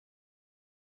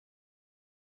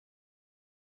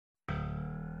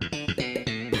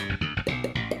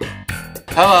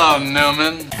Hello,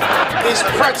 Newman. These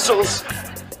pretzels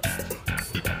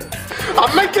are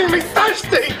making me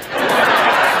thirsty.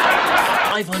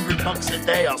 $500 a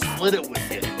day, I'll split it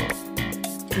with you.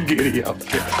 Giddy up,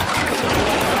 kid.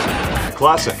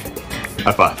 Classic.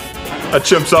 High five. That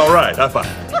chimp's all right. High five.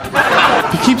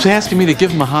 He keeps asking me to give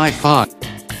him a high five.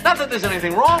 Not that there's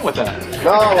anything wrong with that.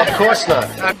 No, of course not.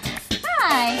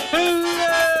 Hi.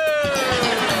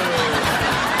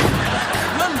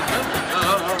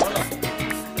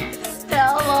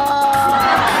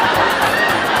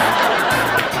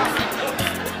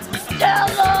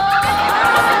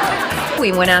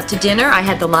 We went out to dinner. I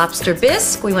had the lobster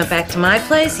bisque. We went back to my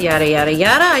place. Yada, yada,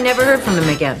 yada. I never heard from him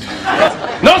again.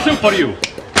 Nothing for you!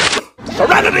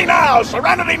 Serenity now!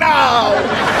 Serenity now!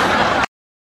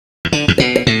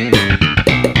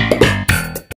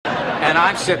 And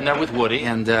I'm sitting there with Woody,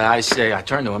 and I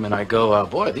turn to him and I go,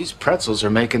 boy, these pretzels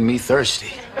are making me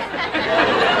thirsty.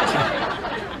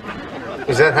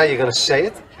 Is that how you're gonna say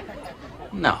it?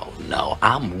 No,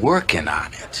 I'm working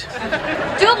on it.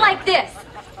 Do it like this.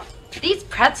 These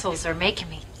pretzels are making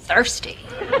me thirsty.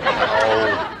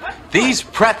 These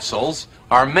pretzels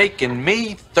are making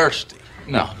me thirsty.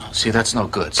 No, see, that's no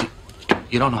good. See,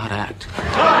 you don't know how to act.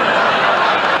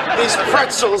 These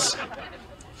pretzels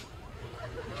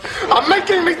are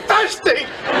making me thirsty.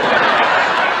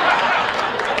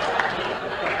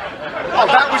 Oh,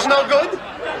 that was no good?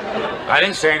 I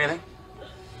didn't say anything.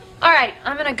 All right,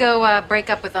 I'm gonna go break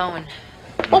up with Owen.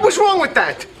 What was wrong with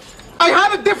that? I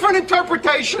have a different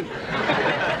interpretation.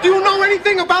 Do you know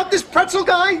anything about this pretzel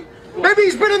guy? Maybe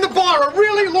he's been in the bar a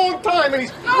really long time and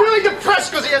he's really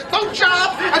depressed because he has no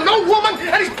job and no woman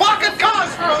and he's parking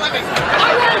cars for a living.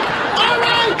 All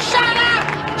right, shut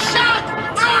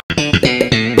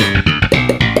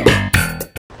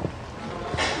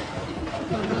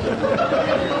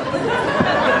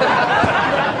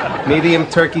up, medium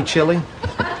turkey chili.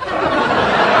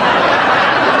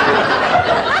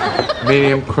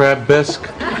 Medium crab bisque.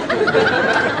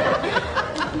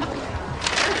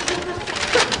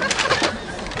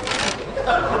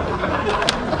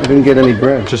 I didn't get any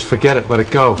bread. Just forget it. Let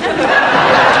it go.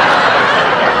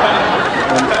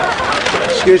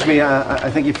 Excuse me, I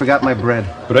think you forgot my bread.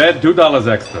 Bread, $2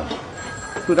 extra.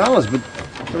 $2, but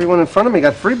everyone in front of me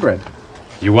got free bread.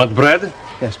 You want bread?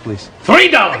 Yes, please.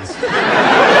 $3!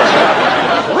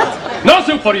 What?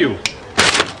 Nothing for you!